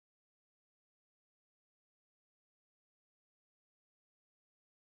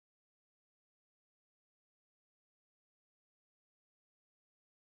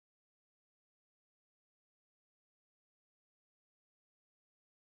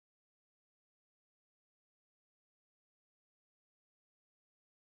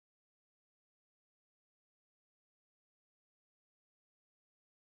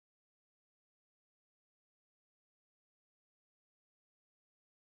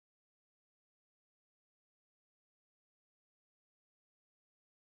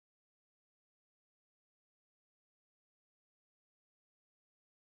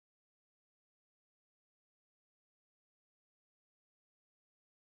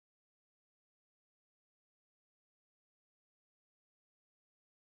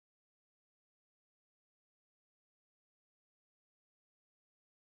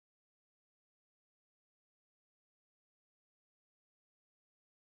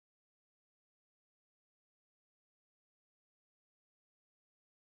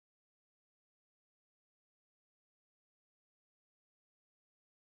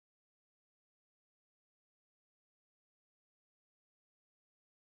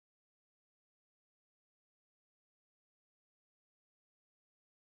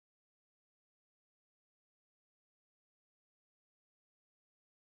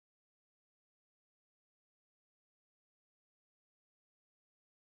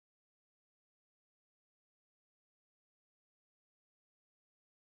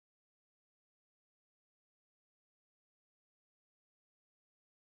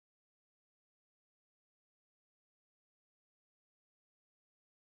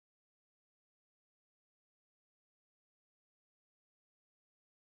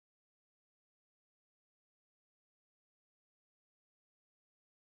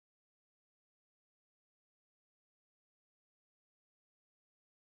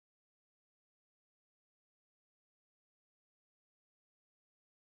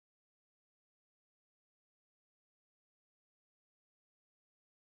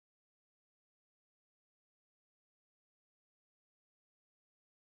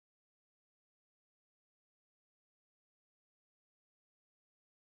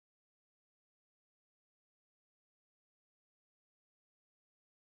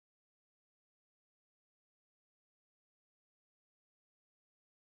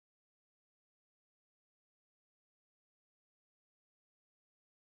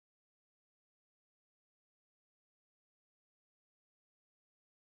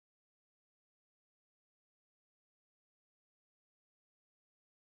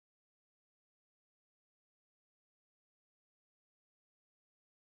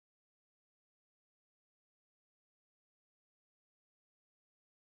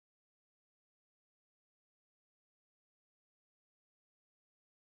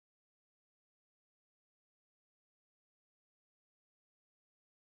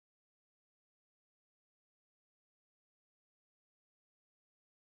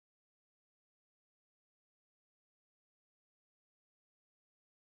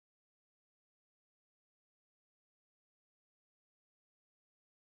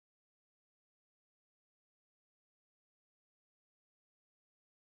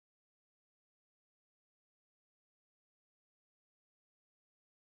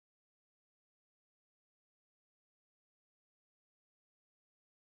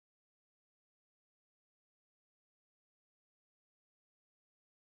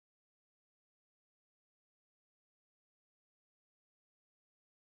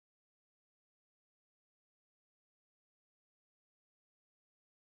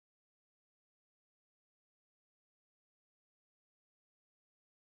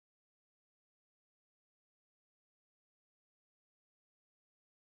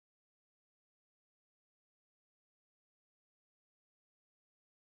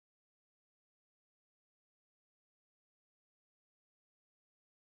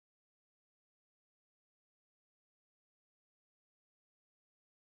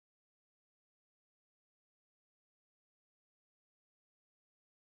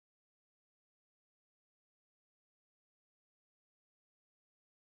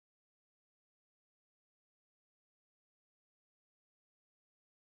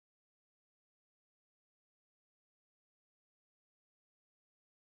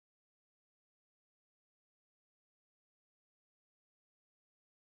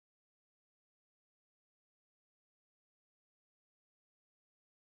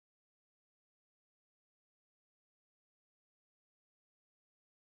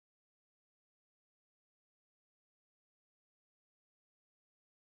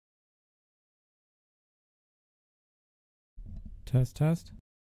Test, test.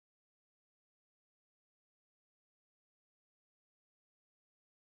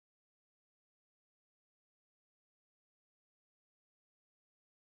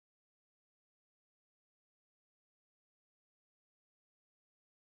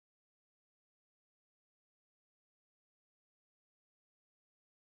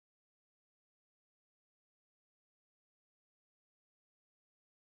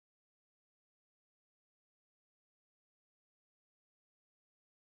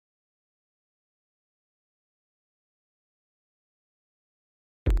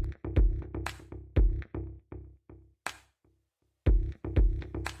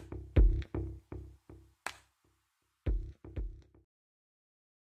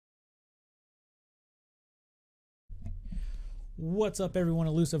 What's up, everyone?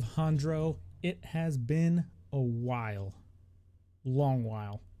 Elusive Hondro. It has been a while. Long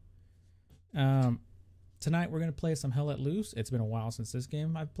while. Tonight we're going to play some Hell Let Loose. It's been a while since this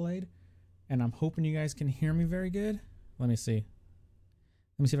game I've played, and I'm hoping you guys can hear me very good. Let me see.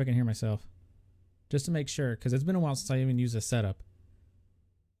 Let me see if I can hear myself. Just to make sure, because it's been a while since I even used a setup.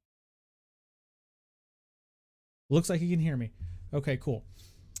 Looks like you can hear me. Okay, cool.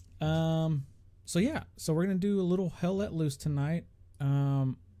 So yeah, so we're going to do a little Hell Let Loose tonight.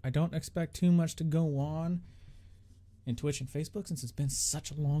 I don't expect too much to go on in Twitch and Facebook since it's been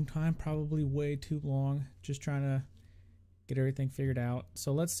such a long time, probably way too long. Just trying to get everything figured out.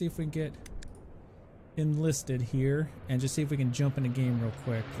 So let's see if we can get enlisted here and just see if we can jump in the game real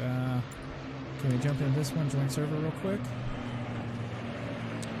quick. Can we jump into this one, join server real quick?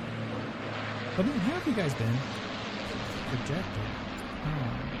 But man, how have you guys been? Projected.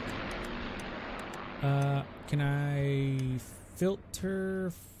 Can I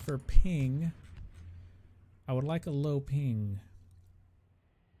filter for ping? I would like a low ping.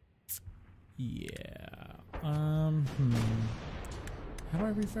 Yeah. How do I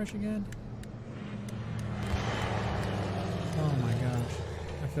refresh again? Oh my gosh.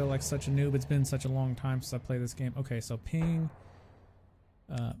 I feel like such a noob. It's been such a long time since I played this game. Okay, so ping.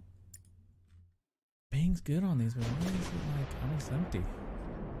 Ping's good on these, but why is it like almost empty?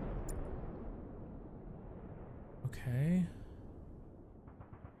 Okay.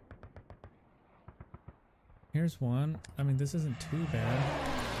 Here's one. I mean, this isn't too bad.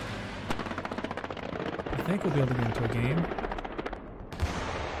 I think we'll be able to get into a game.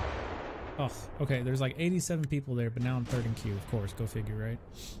 Oh, okay. There's like 87 people there, but now I'm third in queue. Of course, go figure, right?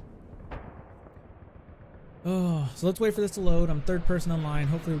 Oh, so let's wait for this to load. I'm third person online.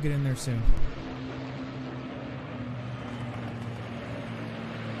 Hopefully we'll get in there soon.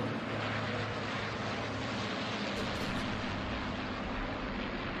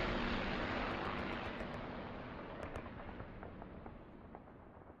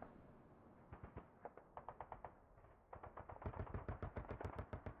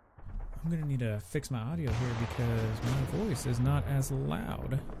 I'm gonna need to fix my audio here because my voice is not as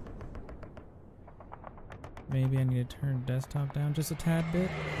loud. Maybe I need to turn desktop down just a tad bit.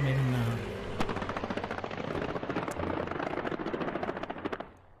 Maybe not.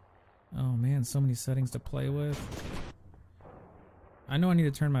 Oh man, so many settings to play with. I know I need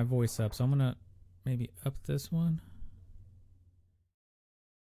to turn my voice up, so I'm gonna maybe up this one.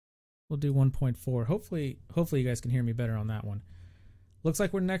 We'll do 1.4. Hopefully you guys can hear me better on that one. Looks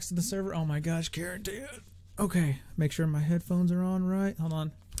like we're next to the server. Oh my gosh, guarantee it. Okay, make sure my headphones are on right. Hold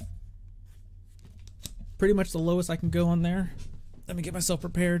on. Pretty much the lowest I can go on there. Let me get myself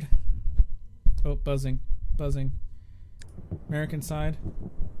prepared. Oh, buzzing. Buzzing. American side.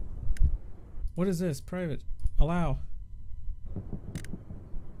 What is this? Private. Allow.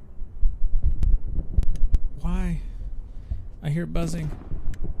 Why? I hear buzzing.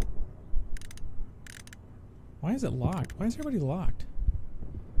 Why is it locked? Why is everybody locked?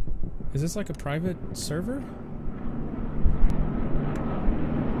 Is this like a private server?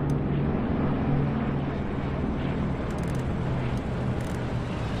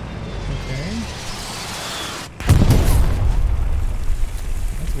 Okay.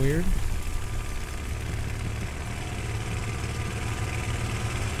 That's weird.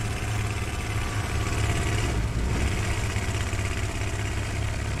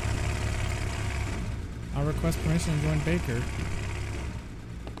 I'll request permission to join Baker.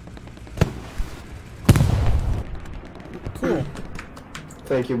 Cool.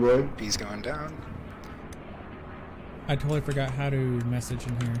 Thank you, boy. B's going down. I totally forgot how to message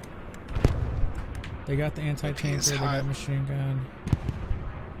in here. They got the anti-tanker, they got machine gun,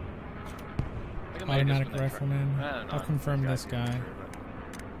 automatic rifleman. I'll confirm this guy.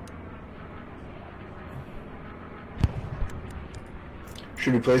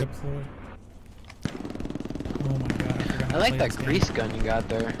 Should we play? Deploy. Oh my god, I forgot how I to like play that this game. grease gun you got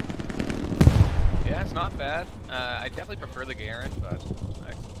there. Yeah, it's not bad. I definitely prefer the Garen, but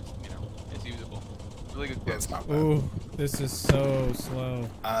you know, it's usable. Really good Yeah, close. it's not bad. Ooh, this is so slow.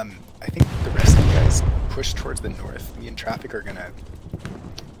 I think the rest of you guys push towards the north. Me and Traffic are gonna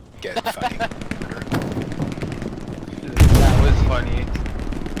get fucking murdered. That was funny.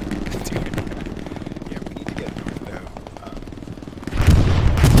 Dude. Yeah, we need to get north though.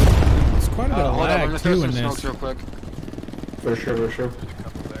 There's quite a bit of Hold up, I'm lag gonna throw too some in smokes this. real quick. For sure, for sure. A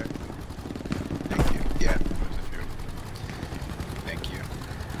couple there. Thank you. Yeah, there's a few. Thank you.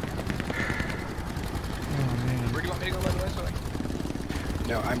 Oh man. Where do you want me to go, by the way? Sorry.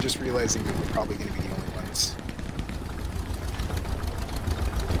 No, I'm just realizing that we're probably gonna be the only ones.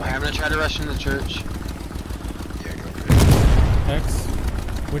 Okay, I'm gonna try to rush in the church. Yeah, go for it. X.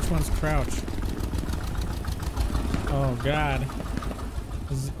 Which one's crouch? Oh god.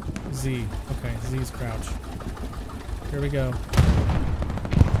 Z. Okay, Z's crouch. Here we go.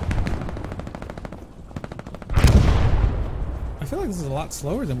 I feel like this is a lot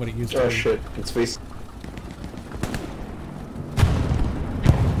slower than what it used to Oh be. shit, it's face.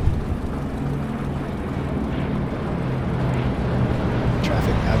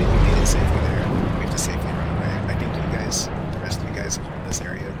 Traffic, now that you made it safely there, we have to safely run away. I think you guys, the rest of you guys hold this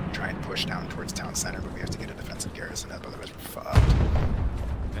area, try and push down towards town center, but we have to get a defensive garrison up, otherwise we're fucked. 10-4,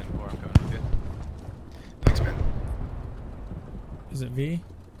 I'm coming with you. Thanks, man. Is it V?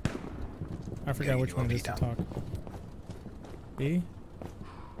 I forgot you which do one a it V is to down. talk. V?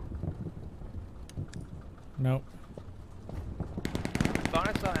 Nope. I thought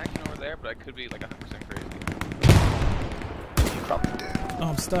I saw action over there, but I could be like 100% crazy. You probably did. Oh,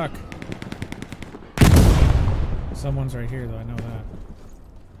 I'm stuck. Someone's right here, though. I know that.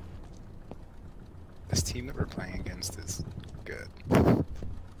 This team that we're playing against is good.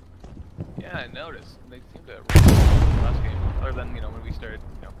 Yeah, I noticed. They seemed to last game, other than when we started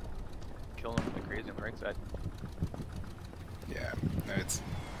killing them like crazy on the right side. Yeah, no, it's...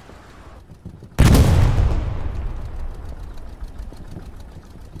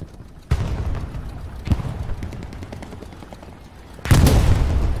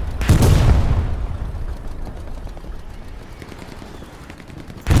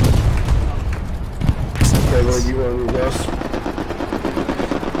 Okay, where you on west?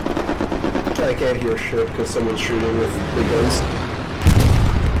 I can't hear shit because someone's shooting with big guns.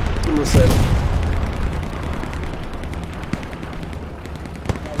 Give me a sec.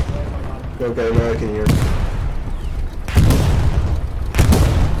 Okay, now I can hear.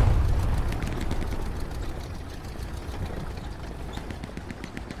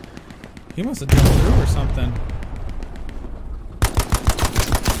 He must have jumped through or something.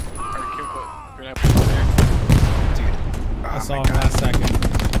 Alright, keep it. You're gonna have to go there. Dude. I Oh saw my him God. last second.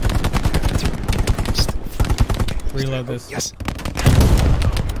 Just fucking- Reload Oh, this. Yes.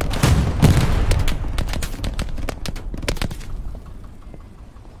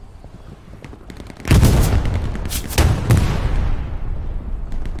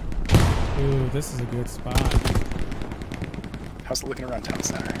 Ooh, this is a good spot. How's it looking around town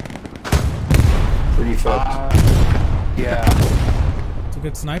center? Pretty fucked. Yeah. It's a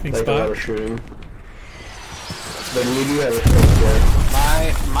good sniping Like a lot spot. of shooting. But we do have a flank there.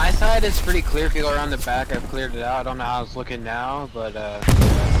 My side is pretty clear. If you go around the back, I've cleared it out. I don't know how it's looking now, but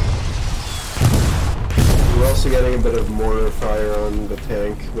We're also getting a bit of mortar fire on the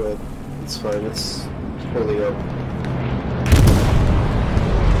tank, but it's fine. It's holding up.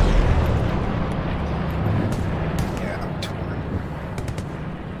 Yeah, I'm torn.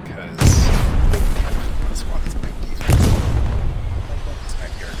 Because this one's big defense. This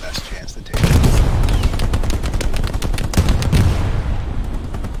might be our best chance to take it.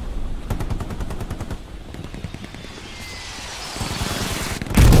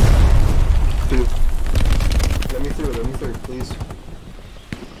 Dude, let me through, please.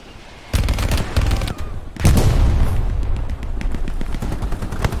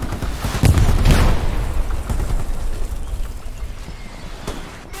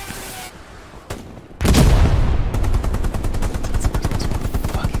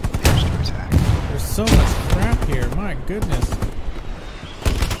 Fucking bitch to attack. There's so much crap here. My goodness.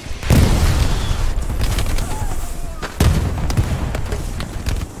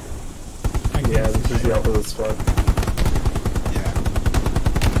 I Yeah, can't this see is the shit. opposite spot. Yeah.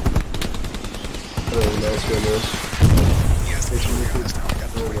 Oh, nice windows. Yes, they should be honest now. We got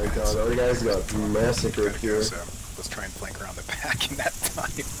Oh 20 my minutes. god, our guys got massacred Gotta go, here. so let's try and flank around the back in that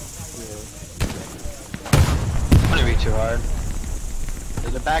time. it's gonna be too hard.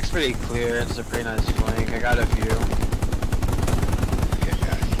 The back's pretty clear. It's a pretty nice flank. I got a few. Yeah,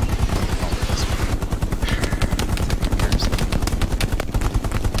 yeah. All of us.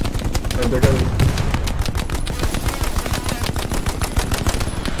 they're coming.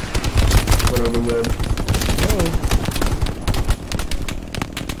 One of them dead. Oh.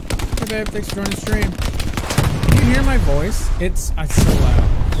 Hey babe, thanks for joining the stream. Can you hear my voice? It's so loud.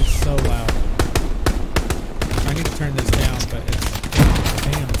 It's so loud. I need to turn this down, but it's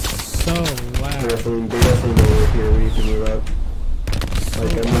so loud. They definitely know we're here when you can move up.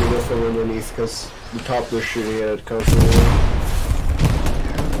 Like, I'm gonna go from underneath because the top they're shooting at it constantly.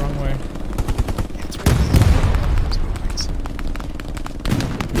 Wrong way.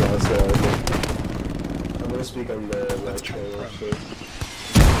 Yeah, that's what I think. I'm gonna speak on the right channel, so.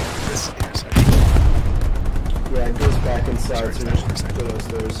 This intersection. Yeah, it goes back inside, so just go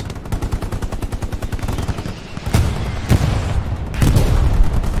downstairs.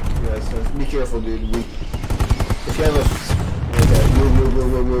 Yeah, so be careful, dude. If you have a... Okay,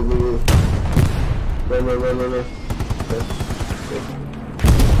 move. Run. Okay. Good.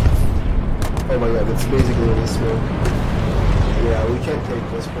 Oh my god, that's basically in the smoke. Yeah, we can't take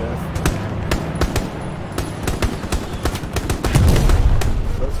this path.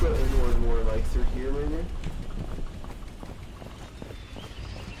 Let's go inward more, like through here maybe?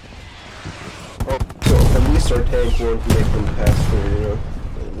 Oh, so at least our tank won't make them pass through, you know?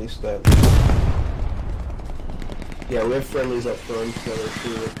 At least that. Yeah, we have friendlies up front that are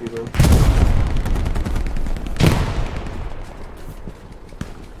shooting at people.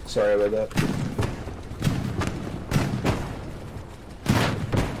 Sorry about that.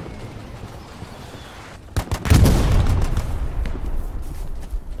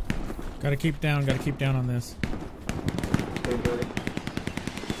 Gotta keep down on this. Hey, buddy.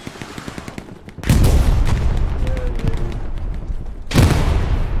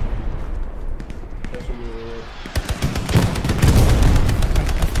 I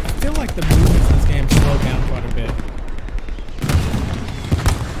feel like the movements in this game slow down quite a bit.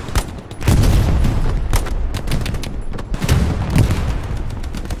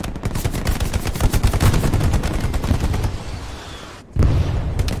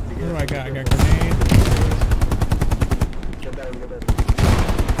 What do I got? I got grenade. Get down.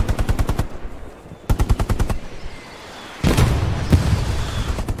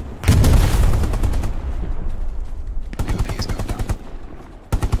 UAV's going down.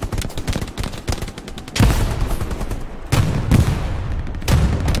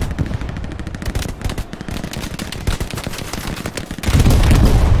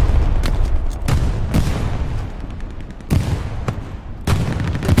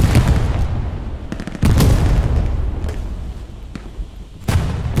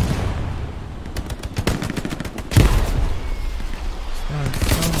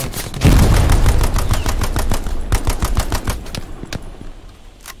 So much smoke.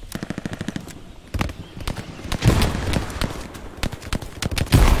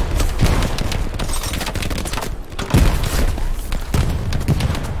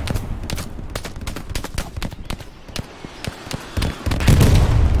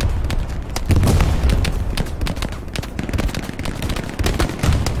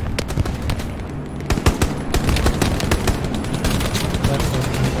 Left foot,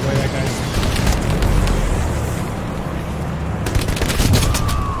 the way that guy's.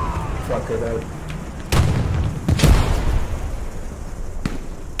 Fuck it out.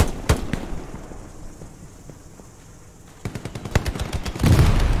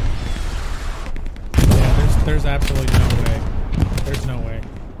 Yeah, there's absolutely no way. There's no way.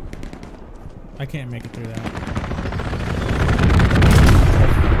 I can't make it through that.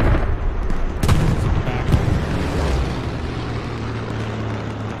 Back.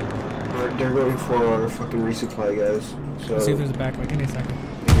 They're going for our fucking resupply, guys. So Let's see if there's a back way. Give me a second.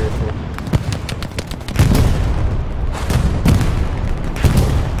 be careful.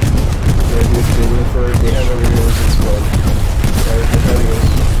 Yeah, dude, they have every resistance squad. Sorry for cutting us.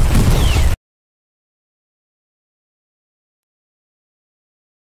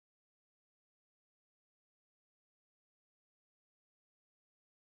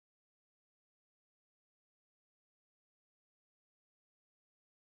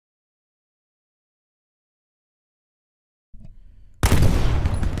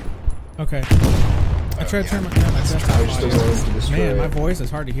 Okay. I tried to turn my desktop I just don't want us to audio. destroy Man, my it. voice is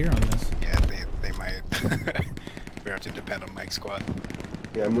hard to hear on this. Yeah, they might. We have to depend on Mike Squad.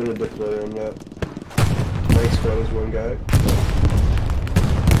 Yeah, I'm gonna deploy on that. Mike squad is one guy.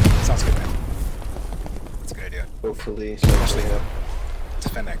 Sounds good, man. That's a good idea. Hopefully, Especially something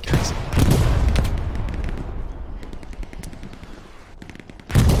defend that garrison.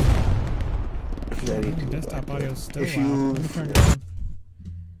 Desktop audio is still If loud. you- Let me turn it down.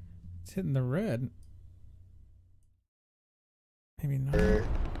 It's hitting the red. Maybe not.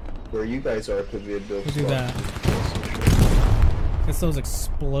 where you guys are could be a dope We'll spot. do that. It's those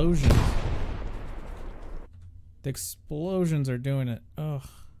explosions. The explosions are doing it. Ugh.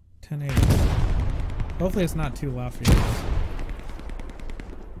 1080. Hopefully it's not too loud for you guys.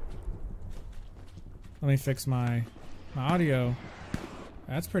 Let me fix my audio.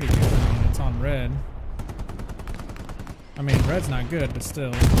 That's pretty good. I mean, it's on red. I mean, red's not good, but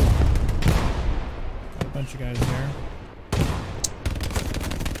still. Got a bunch of guys there.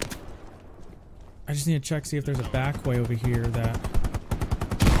 I just need to check, see if there's a back way over here that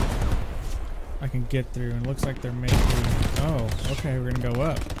I can get through. And it looks like there may be. Oh, okay, we're gonna go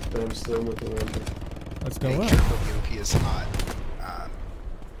up. But I'm still looking under. Let's go Make up. sure Yoki is hot.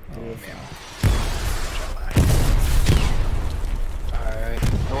 Oh, Man. Alright.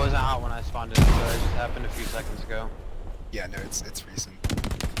 It wasn't hot when I spawned in, so it just happened a few seconds ago. Yeah, no, it's recent.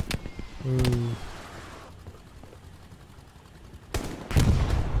 Ooh.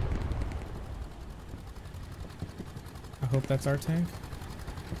 I hope that's our tank.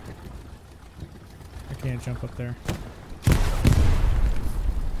 I can't jump up there.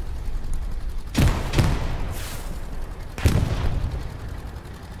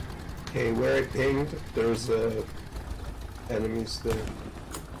 Hey, where it pinged, there's enemies there.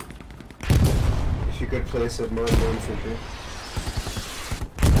 If you could place a mark on infantry.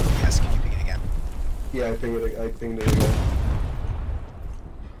 Yes, can you begin again? Yeah, I pinged it again.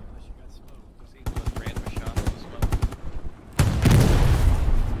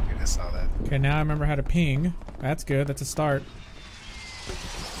 I saw that. Okay, now I remember how to ping. That's good. That's a start.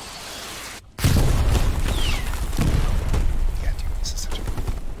 Yeah, dude, this is such a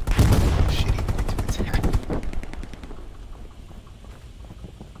shitty way to attack.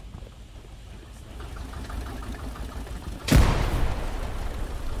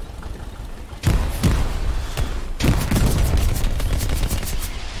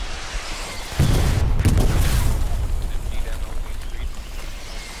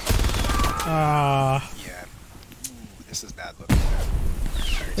 Ah, Yeah. Ooh, this is bad looking.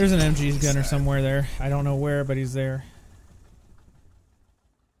 there's an MG's gunner somewhere there. I don't know where, but he's there.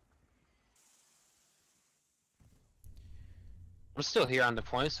 I'm still here on the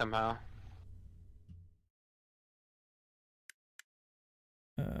point somehow.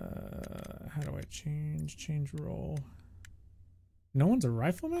 How do I change role? No one's a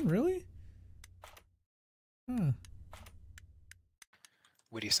rifleman, really? Huh.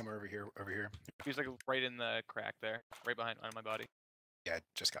 Woody, somewhere over here, He's like right in the crack there, right behind on my body. Yeah,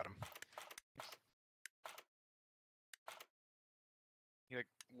 just got him. He like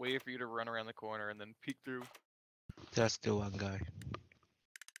wait for you to run around the corner and then peek through. That's the one guy.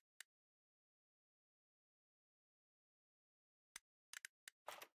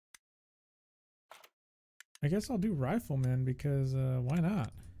 I guess I'll do rifleman because why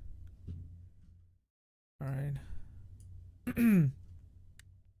not? Alright.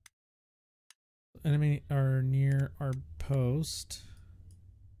 Enemy are near our post.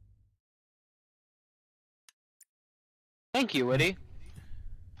 Thank you, Woody.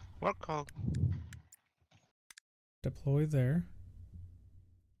 Welcome. Deploy there.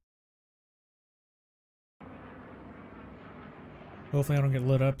 Hopefully I don't get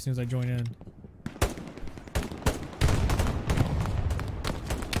lit up as soon as I join in.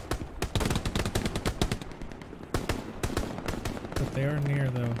 But they are near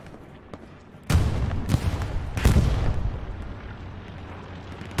though.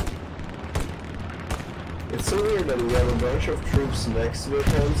 It's so weird that we have a bunch of troops next to the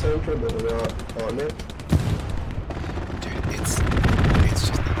town center, but they're not on it. Dude, it's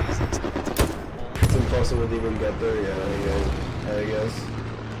just the easiest way to do that. It's impossible to even get there, yeah, I guess.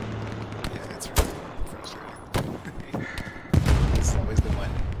 Yeah, it's really frustrating. It's always the one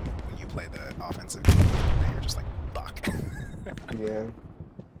when you play the offensive game that you're just like, fuck. Yeah.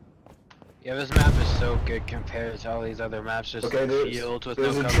 Yeah, this map is so good compared to all these other maps. Just Okay, fields with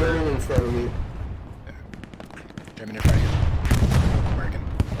there's no a cover. German in front of me. German in front of you. American.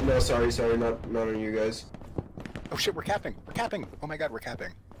 No, sorry, not on you guys. Oh shit, we're capping! We're capping! Oh my god, we're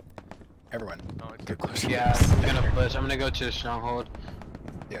capping. Everyone, Oh, it's get closer. Yeah, I'm gonna push. I'm gonna go to the stronghold.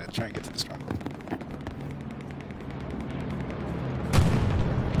 Yeah, try and get to the stronghold.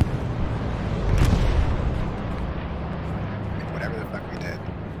 I mean, whatever the fuck we did,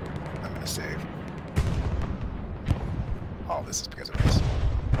 I'm gonna save. All this is because of us.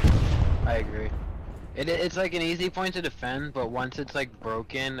 I agree. It's like an easy point to defend, but once it's like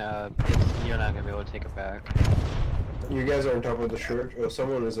broken, you're not gonna be able to take it back. You guys are on top of the church. Oh,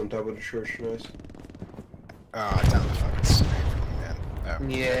 someone is on top of the church. Nice. Down the fucking street from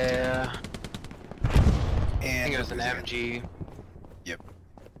me, man. Yeah. I And think it was an we're losing MG. Yep.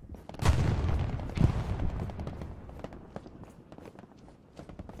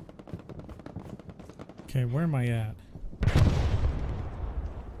 Okay, where am I at?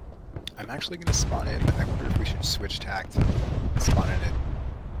 I'm actually gonna spawn in. I wonder if we should switch tact. Spawn in at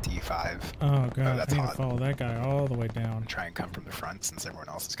D5. Oh god, I that's need to hot. follow that guy all the way down. And try and come from the front since everyone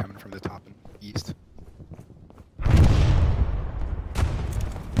else is coming from the top and east.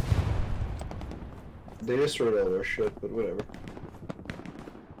 They destroyed all their shit, but whatever.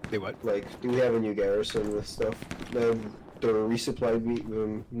 They what? Like, do we have a new garrison with stuff? The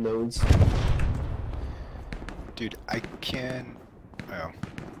resupply nodes. Dude, I can... Oh.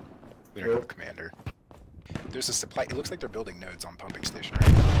 We don't have a commander. There's a supply... It looks like they're building nodes on pumping station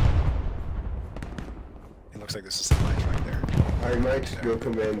right now. It looks like there's a supply truck there. I might go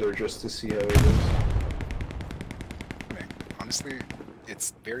commander just to see how it is. I mean, honestly,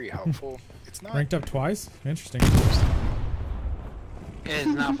 it's very helpful. It's not... Ranked up twice? Interesting. It is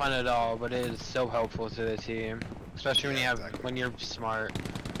not fun at all, but it is so helpful to the team, especially when you have exactly. when you're smart.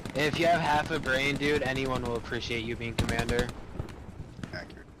 If you have half a brain, dude, anyone will appreciate you being commander.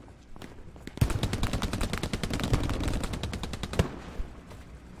 Accurate.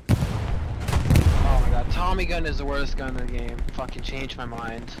 Oh my god, Tommy gun is the worst gun in the game. Fucking changed my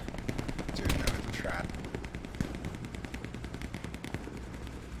mind. Dude, no, it's a trap.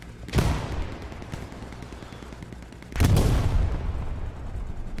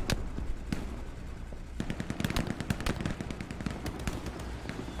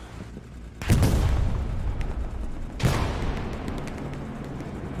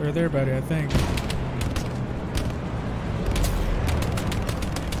 They're there, buddy, I think.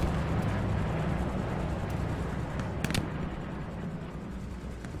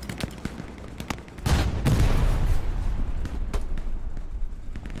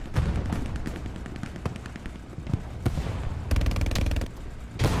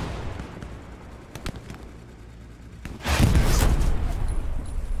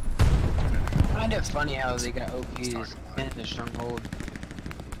 Kind of funny how they got OPs in the stronghold.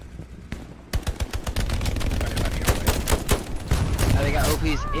 How they got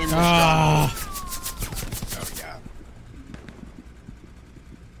OPs in the stronghold. Oh, yeah.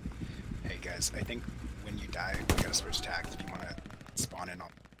 Hey, guys, I think when you die, we gotta switch tact. If you wanna spawn in on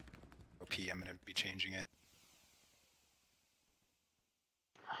OP, I'm gonna be changing it.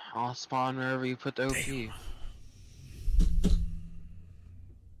 I'll spawn wherever you put the OP.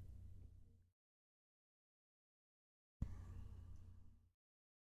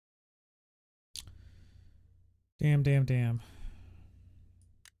 Damn, damn, damn.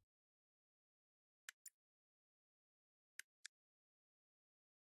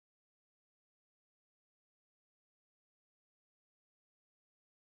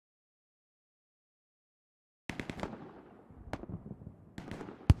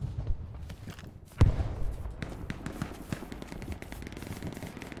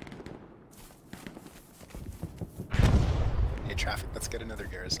 Hey, traffic, let's get another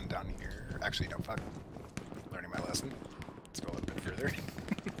garrison down here. Actually, no, fuck. Learning my lesson. Let's go a little bit further.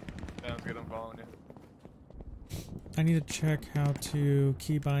 Sounds good, I'm following you. I need to check how to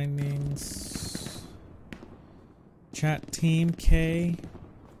key bindings. Chat team K.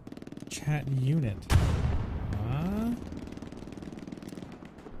 Chat unit. Alright,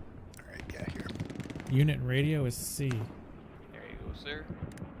 yeah, here. Unit radio is C. There you go, sir.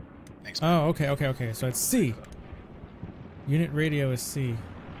 Thanks, man. Oh, okay. So it's C. Unit radio is C.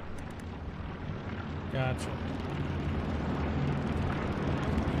 Gotcha.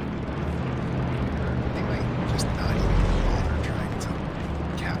 They might just not even bother trying to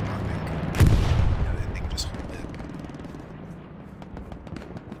cap pumping. You know, they can just hold it.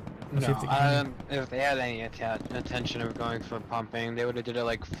 Let's see if they can- If they had any intention of going for pumping, they would have did it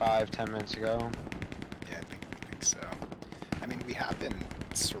like 5-10 minutes ago. Yeah, I think so. I mean, we have been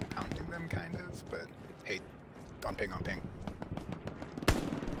surrounding them, kind of, but hey, on ping, on ping.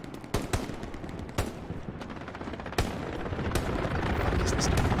 Is this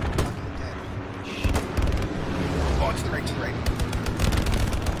fucking dead? Oh, to the right, to the right.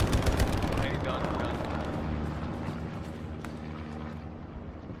 Hey, done.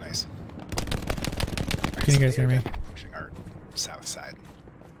 Nice. Can you guys hear me? Pushing our south side.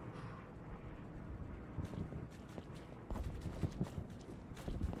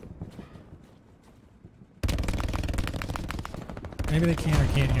 Maybe they can or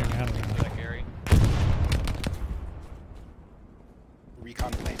can't hear me. I don't know. Is that Gary?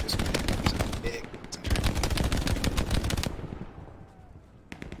 Recon plane just went in. There's a big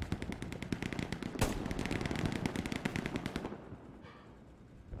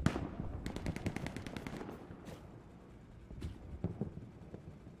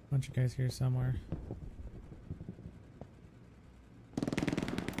Bunch of guys here somewhere.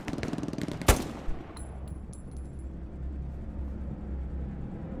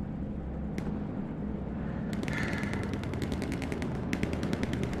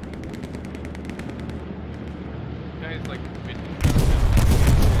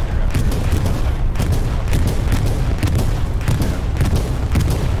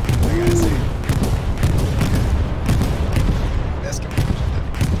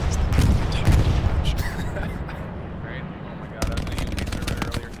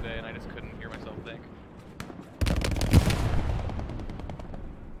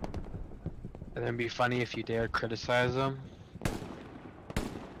 funny if you dare criticize them.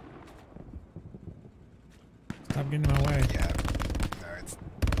 Stop getting in my way. Yeah. No, it's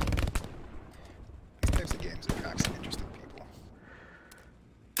these types of games attract some interesting people.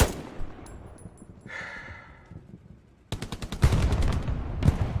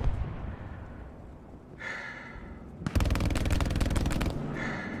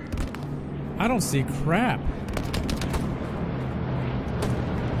 I don't see crap.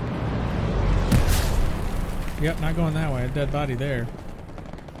 Yep, not going that way. A dead body there.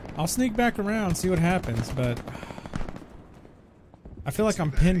 I'll sneak back around, see what happens, but I feel like I'm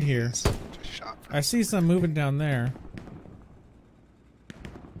pinned here. Just shot from I see some moving down there,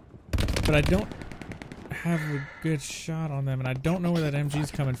 but I don't have a good shot on them, and I don't know where that MG's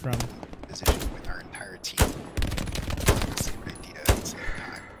coming from. position with our entire team. Same idea at the same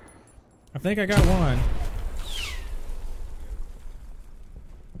time. I think I got one.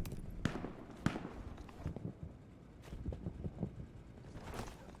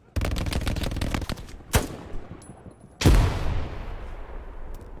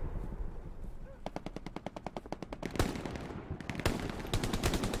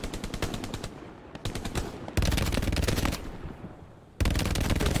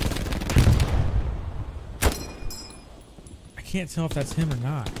 I can't tell if that's him or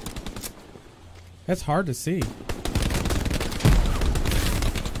not. That's hard to see.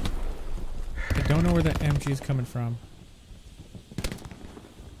 I don't know where the MG is coming from.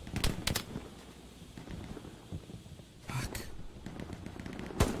 Fuck.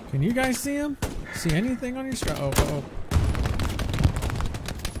 Can you guys see him? See anything on your screen? Oh, oh, oh.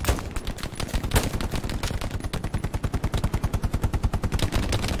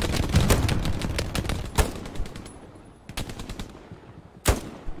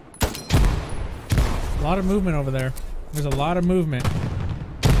 A lot of movement over there. There's a lot of movement.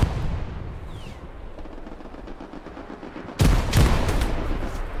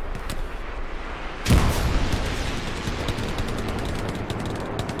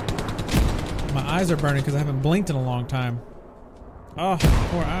 My eyes are burning because I haven't blinked in a long time. Oh,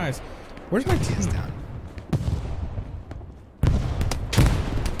 poor eyes. Where's my team? Down.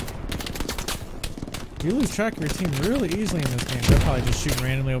 You lose track of your team really easily in this game. They're probably just shooting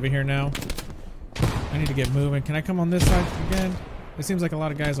randomly over here now. I need to get moving. Can I come on this side again? It seems like a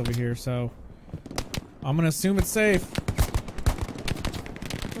lot of guys over here, so I'm gonna assume it's safe.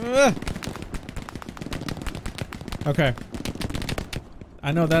 Ugh. Okay.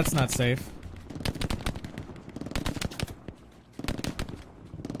 I know that's not safe.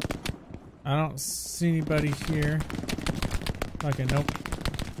 I don't see anybody here. Okay, nope.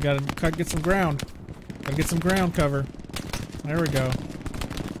 Gotta get some ground. Gotta get some ground cover. There we go.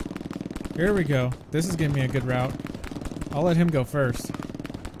 Here we go. This is giving me a good route. I'll let him go first.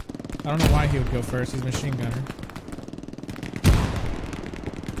 I don't know why he would go first. He's a machine gunner.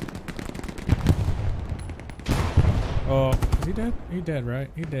 Oh, is he dead? He dead,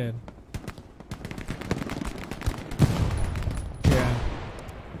 right? He dead. Yeah.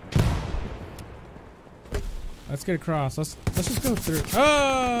 Let's get across. Let's just go through.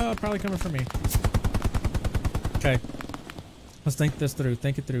 Oh, probably coming for me. Okay. Let's think this through.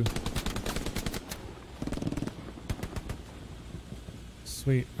 Think it through.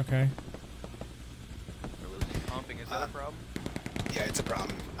 Sweet. Okay. We're losing pumping. Is that a problem? Yeah, it's a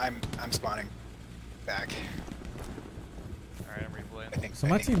problem. I'm spawning back. Alright, I'm replaying. I think So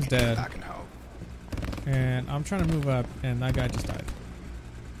my think team's we can go dead. Back and hope. And I'm trying to move up, and that guy just died.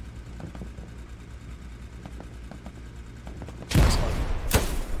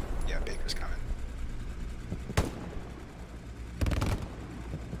 Yeah, Baker's coming.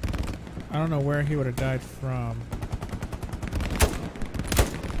 I don't know where he would have died from.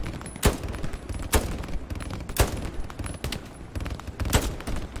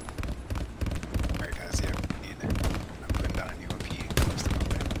 Alright guys, yeah, we need I'm putting down a new OP close to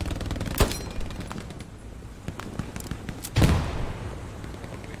open.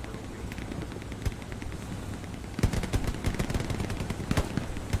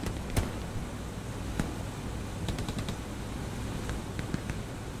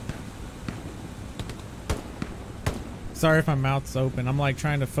 Sorry if my mouth's open. I'm like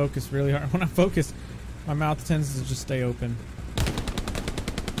trying to focus really hard. When I focus, my mouth tends to just stay open.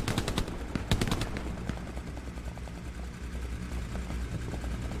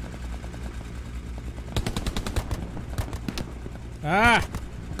 Ah!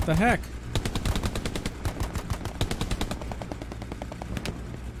 What the heck?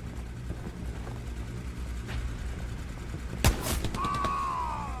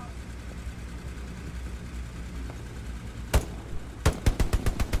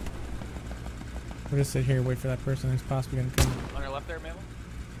 We'll just sit here and wait for that person who's possibly gonna come On your left there, Mammal?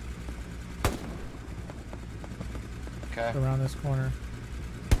 Okay. around this corner.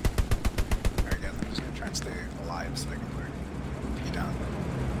 Alright, guys, I'm just gonna try and stay alive so I can clear P down.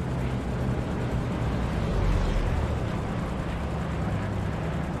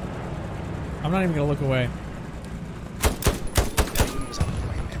 I'm not even gonna look away. Everyone was on the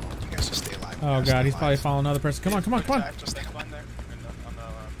plane, Mammal. You guys just stay alive. You Oh guys stay god, he's probably alive. following another person. Come on, come on, come on! Just stay Next alive. one there, on the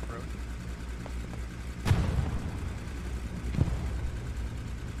road.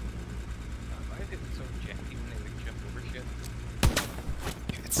 Why is it so janky when they like jump over shit?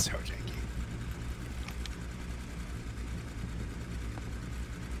 It's so janky.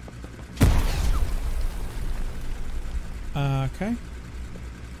 Okay.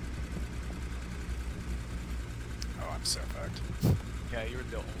 Oh, I'm so fucked. Yeah, you were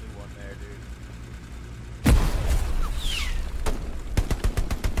the only one there, dude.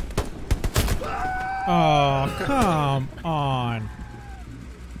 Oh, come on.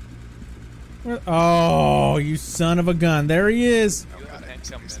 Oh, you son of a gun. There he is. Oh You have god, a I tank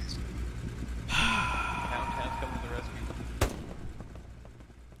just coming missed in. these. Town's coming to the rescue.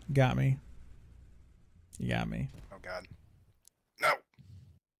 Got me. You got me. Oh god. No!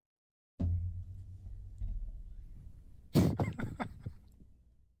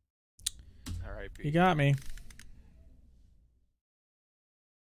 R.I.P. You got me.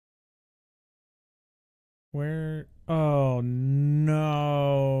 Where? Oh, no.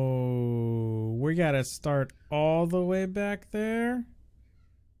 We gotta start all the way back there?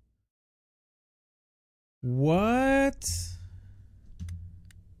 What?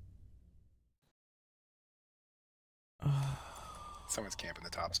 Someone's camping the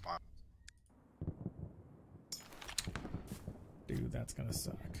top spawn. Dude, that's gonna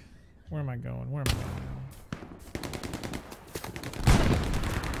suck. Where am I going? Where am I going now?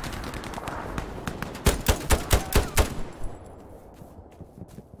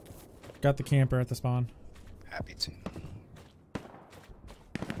 Got the camper at the spawn. Happy to.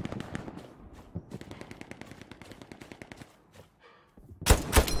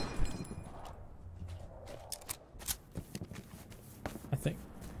 I think.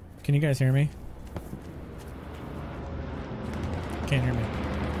 Can you guys hear me? Can't hear me.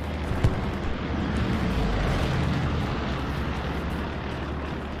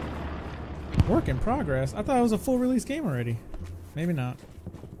 Work in progress? I thought it was a full release game already. Maybe not.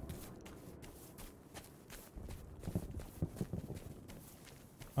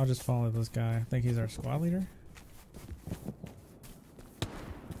 I'll just follow this guy. I think he's our squad leader.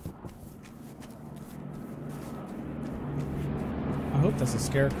 I hope that's a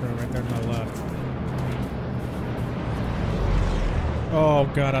scarecrow right there to my left. Oh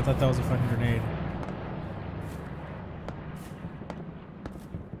god, I thought that was a fucking grenade.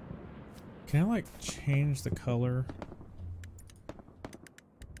 Can I like change the color?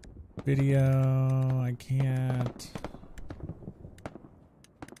 Video, I can't.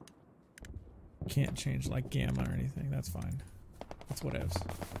 Can't change like gamma or anything. That's fine. That's whatevs.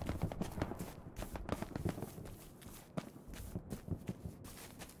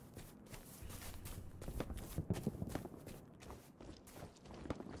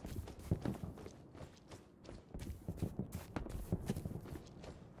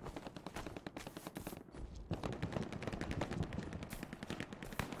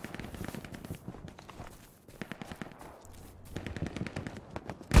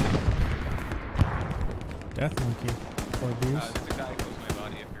 Death monkey for abuse. There's a guy close to my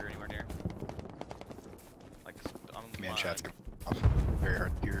body if you're anywhere near. Like, on the Command line. chat's going off. Very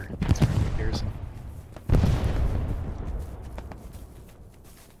hard to hear. It's very good ears.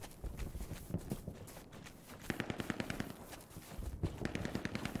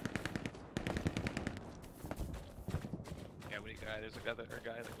 Yeah, what do you got? There's a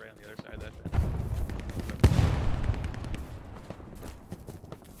guy like right on the other side of that fence.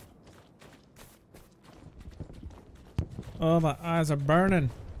 Oh, my eyes are burning.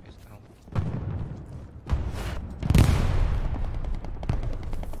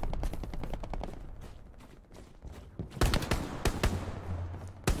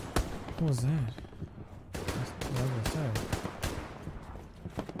 What was that? What was that?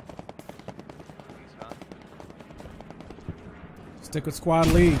 He's not. Stick with squad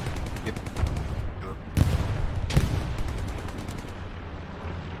lead. Yep.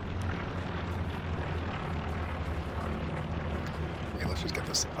 Hey, let's just get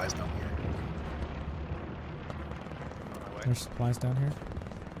the supplies down here. On my way. There's supplies down here.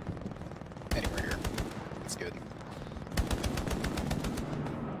 Anywhere here. That's good.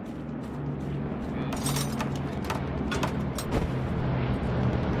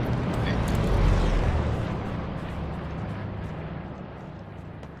 Hey.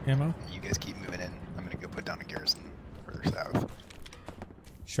 Ammo? You guys keep moving in. I'm gonna go put down a garrison further south.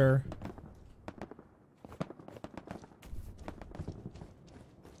 Sure.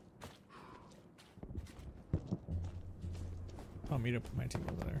 I'll meet up with my team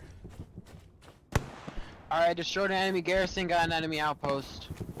over there. Alright, destroyed an enemy garrison, got an enemy outpost.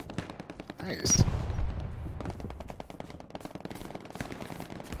 Nice.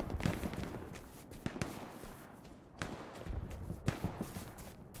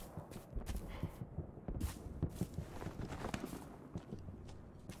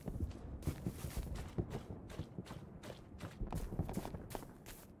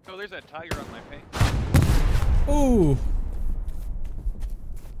 Oh, there's that tiger on my page. Ooh!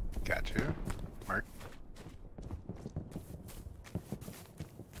 Got you. Mark.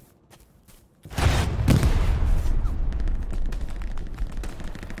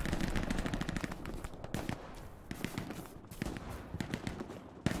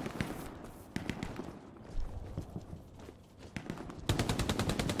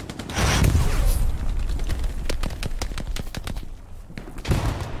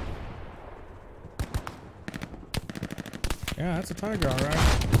 Yeah, that's a tiger, alright.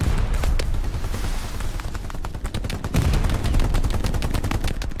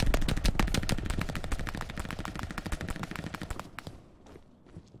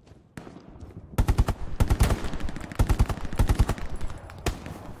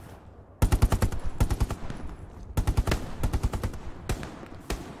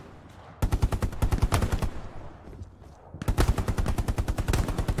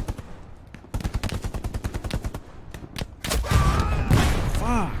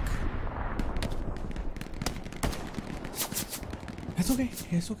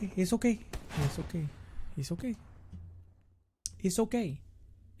 It's okay. It's okay. It's okay. It's okay. It's okay. It's okay.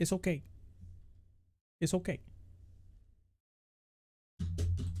 It's okay. It's okay.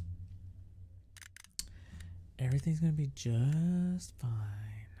 Everything's gonna be just fine.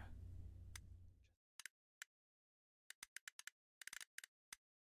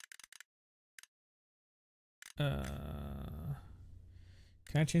 Can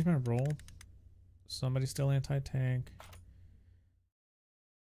I change my role? Somebody's still anti-tank.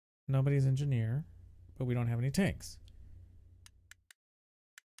 Nobody's engineer, but we don't have any tanks.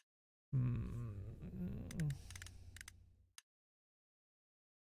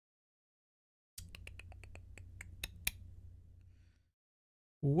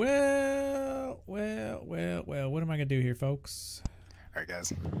 Well, what am I gonna do here, folks? Alright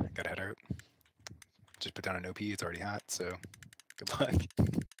guys, gotta head out. Just put down an OP, it's already hot, so good luck.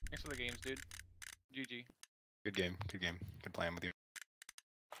 Thanks for the games, dude. GG. Good game, good playing with you.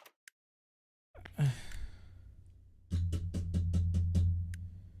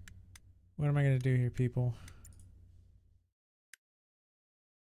 What am I gonna do here, people?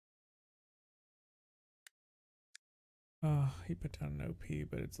 Oh, he put down an OP,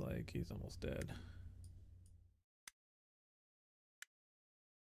 but it's like he's almost dead.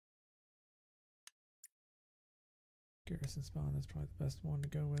 Garrison spawn, that's probably the best one to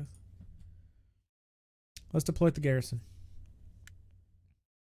go with. Let's deploy the garrison.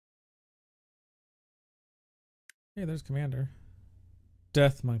 Hey, there's Commander.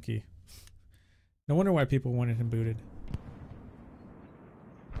 Death Monkey. No wonder why people wanted him booted.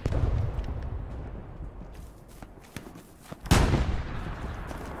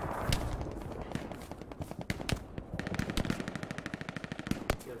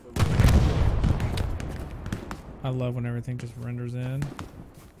 I love when everything just renders in.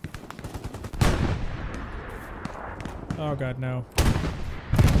 Oh god, no.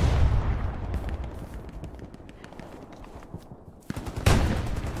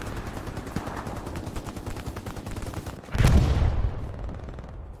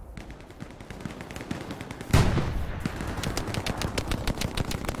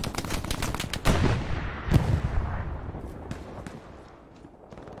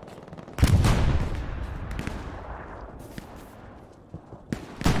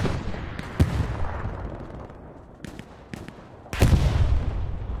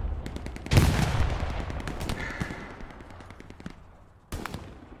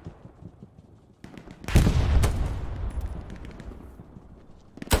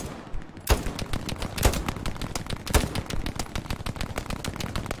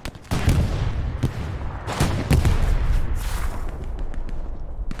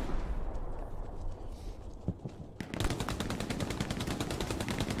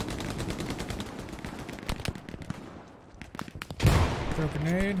 Throw a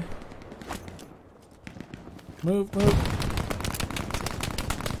grenade. Move, move.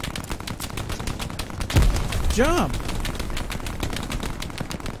 Jump!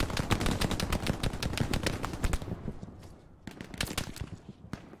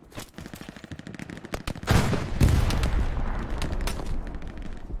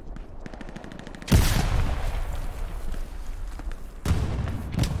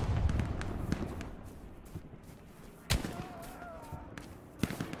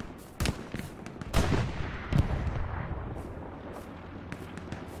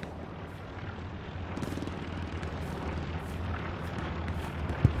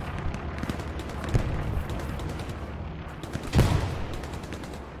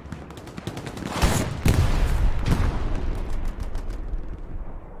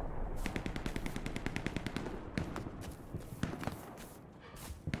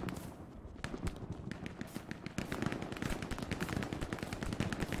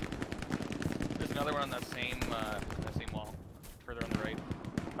 another one on that same wall, further on the right.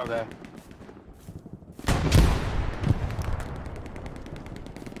 Okay.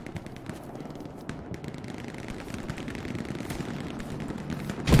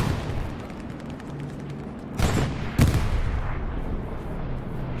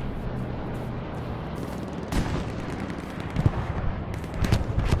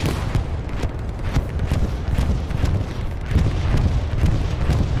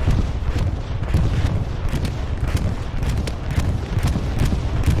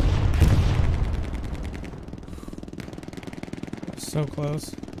 So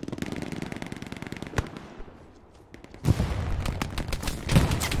close.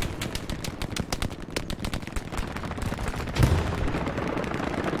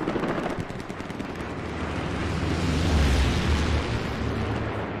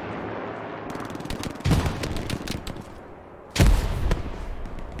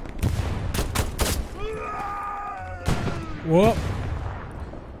 Whoop.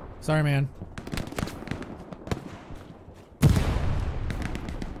 Sorry, man.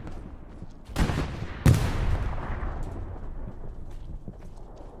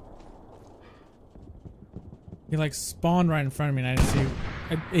 He like spawned right in front of me and I didn't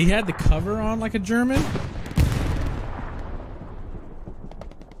see. He had the cover on like a German.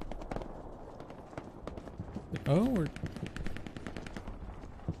 Oh, we're...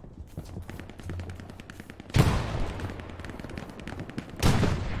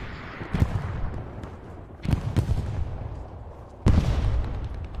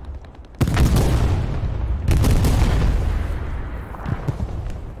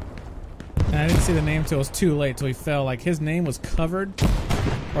 And I didn't see the name till it was too late, till he fell. Like his name was covered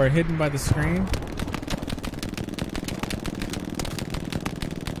or hidden by the screen.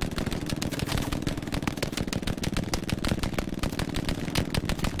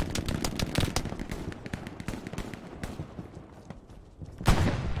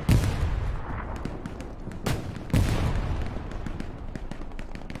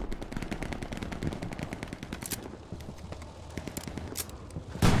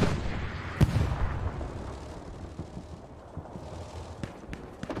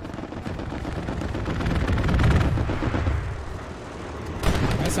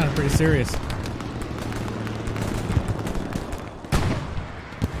 That sounded pretty serious. I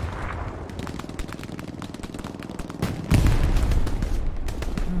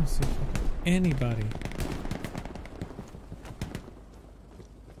don't see anybody.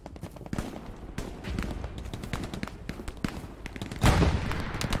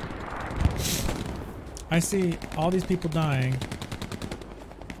 I see all these people dying,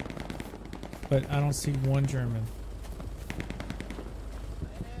 but I don't see one German.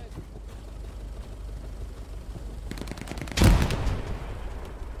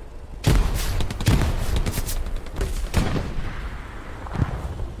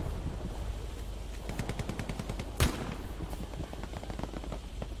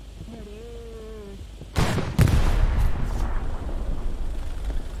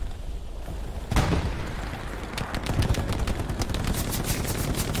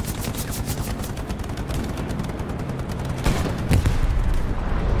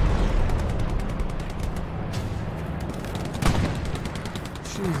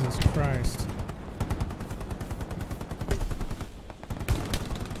 Jesus Christ.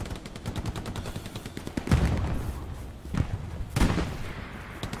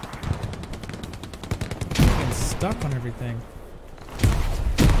 I'm getting stuck on everything.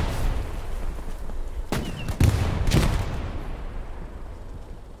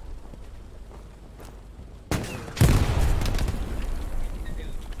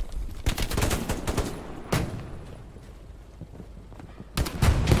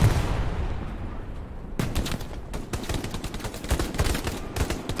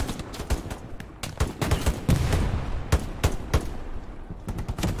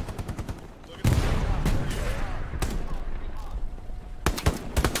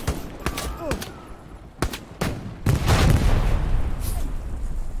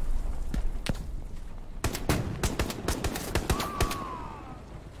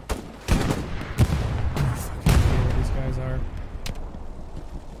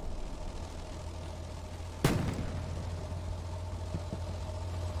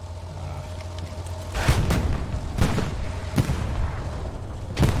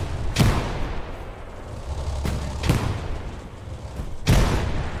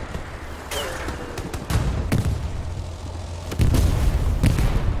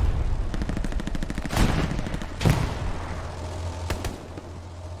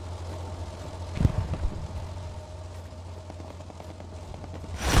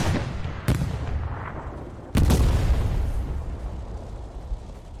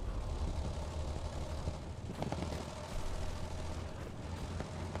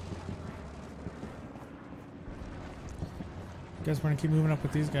 Guess we're gonna keep moving up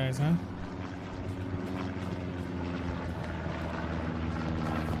with these guys, huh?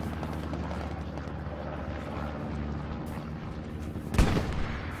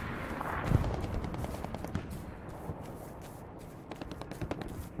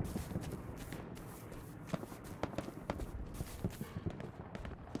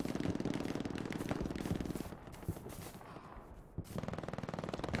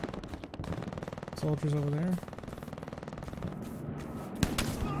 Soldiers over there.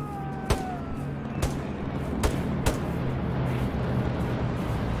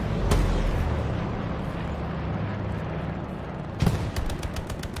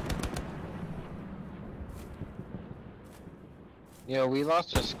 Yo, we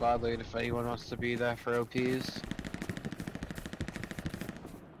lost our squad lead if anyone wants to be there for OPs.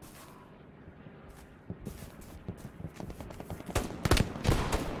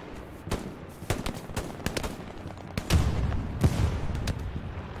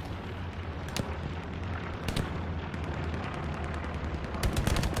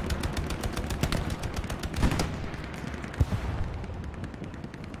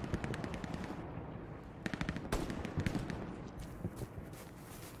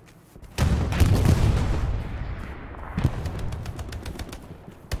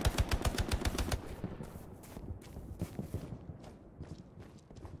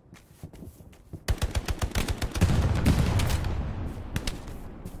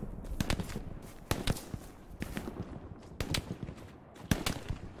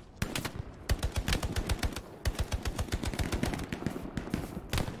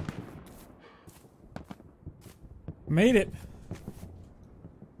 Made it.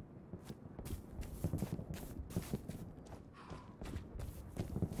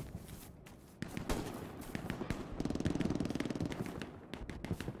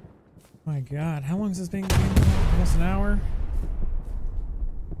 My God, how long has this been going on? Almost an hour?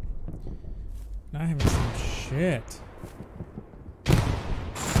 I haven't seen shit.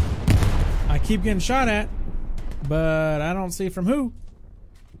 I keep getting shot at, but I don't see from who.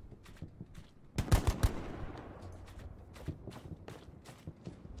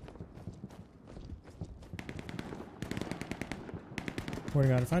 Swear to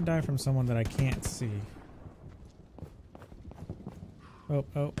God, if I die from someone that I can't see. Oh,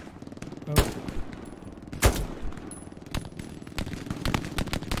 oh, oh.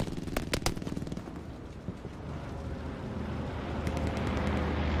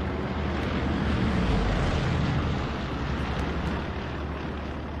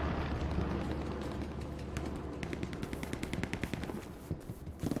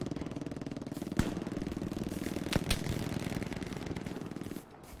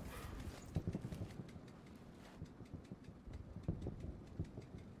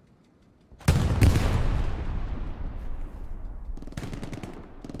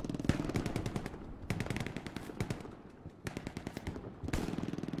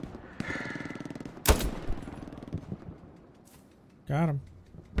 Got him.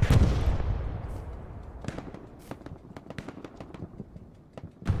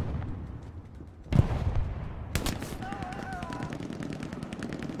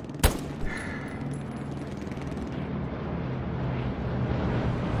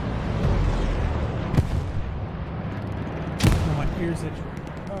 Oh, my ears itch.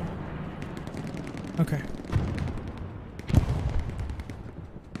 Oh. Okay.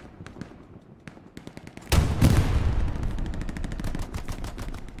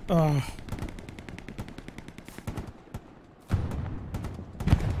 Oh.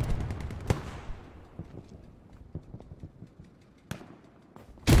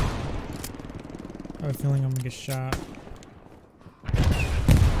 I have a feeling I'm gonna get shot.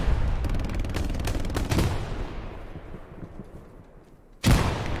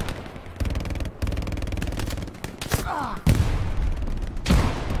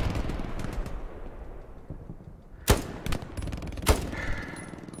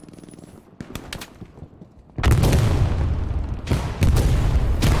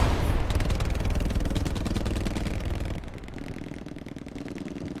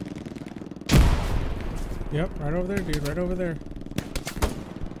 Yep, right over there, dude, right over there.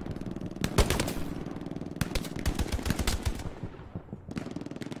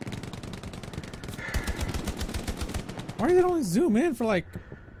 Why did it only zoom in for like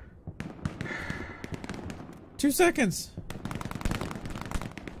 2 seconds?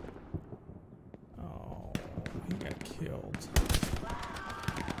 Oh, he got killed.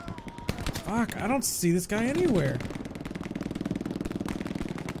 Fuck, I don't see this guy anywhere.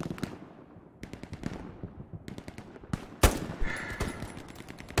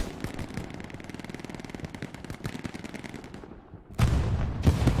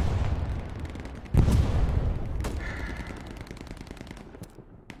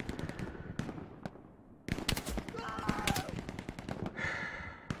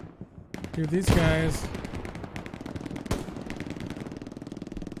 Dude, these guys.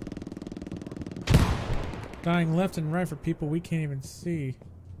 Dying left and right for people we can't even see.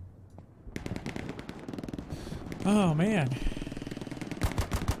 Oh, man.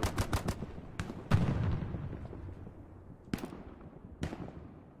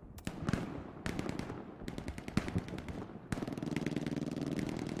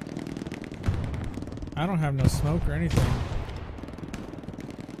 I don't have no smoke or anything.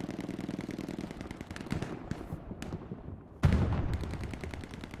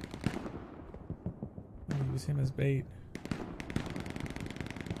 I'll use him as bait.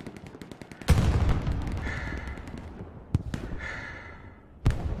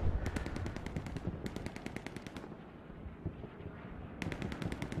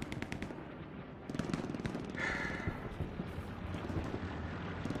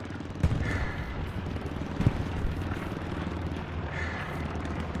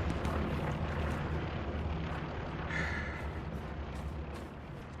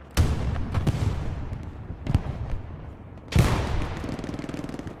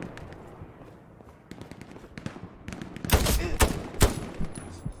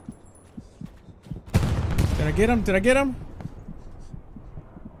 Did I get him? Did I get him?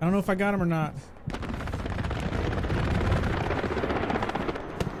 I don't know if I got him or not.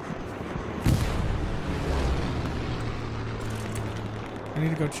 I need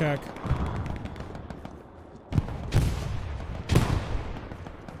to go check.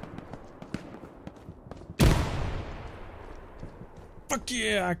 Fuck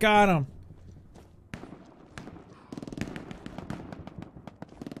yeah, I got him.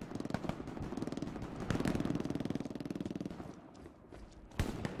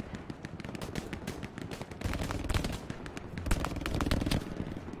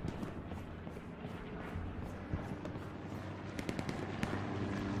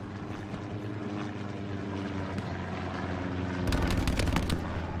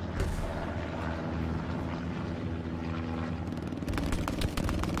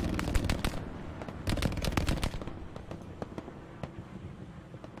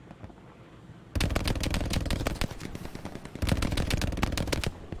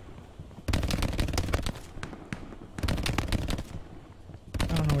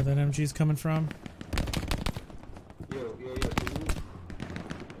 I don't know where that MG's coming from. Yo.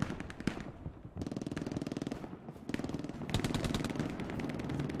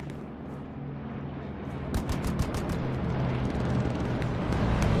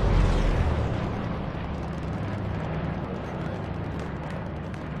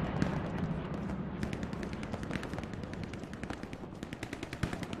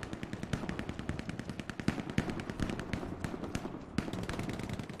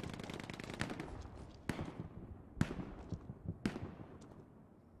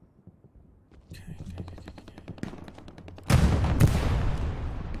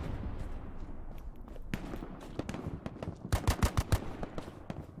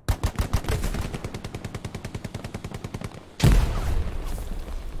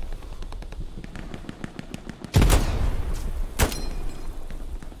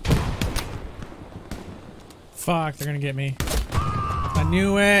 Fuck, they're gonna get me. I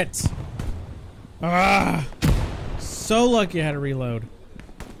knew it! Ah! So lucky I had to reload.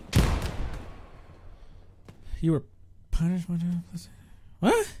 You were punished?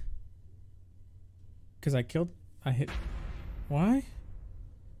 What? Because I hit. Why?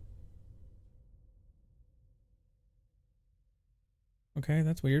 Okay,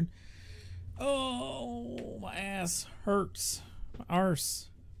 that's weird. Oh, my ass hurts. My arse.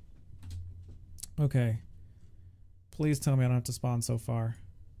 Okay. Please tell me I don't have to spawn so far.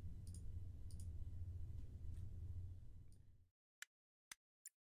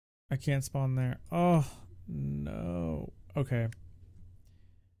 I can't spawn there. Oh, no. Okay.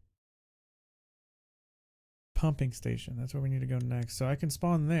 Pumping station. That's where we need to go next. So I can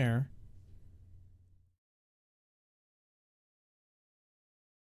spawn there.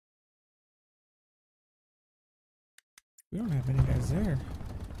 We don't have any guys there.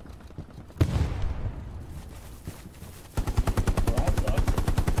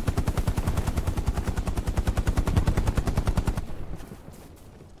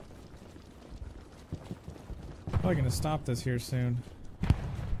 Probably gonna stop this here soon.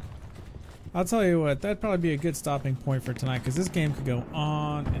 I'll tell you what, that'd probably be a good stopping point for tonight, because this game could go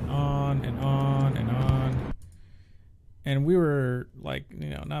on and on and on and on. And we were like, you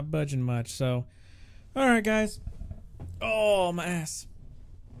know, not budging much. So, alright guys. Oh, my ass.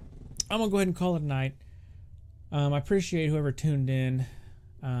 I'm gonna go ahead and call it a night. I appreciate whoever tuned in.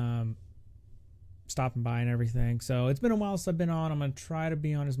 stopping by and everything. So it's been a while since I've been on. I'm gonna try to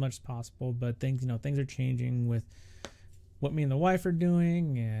be on as much as possible, but things are changing with what me and the wife are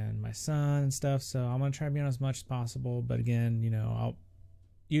doing and my son and stuff. So I'm gonna try to be on as much as possible. But again, I'll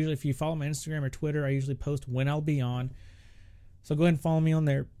usually, if you follow my Instagram or Twitter, I usually post when I'll be on. So go ahead and follow me on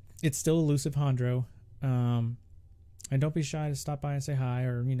there. It's still Elusive Hondro. And don't be shy to stop by and say hi,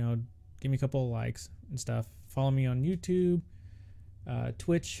 or give me a couple of likes and stuff. Follow me on YouTube,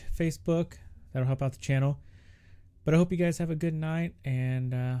 Twitch, Facebook. That'll help out the channel. But I hope you guys have a good night,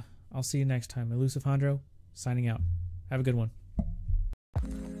 and I'll see you next time. Elusive Hondro signing out. Have a good one.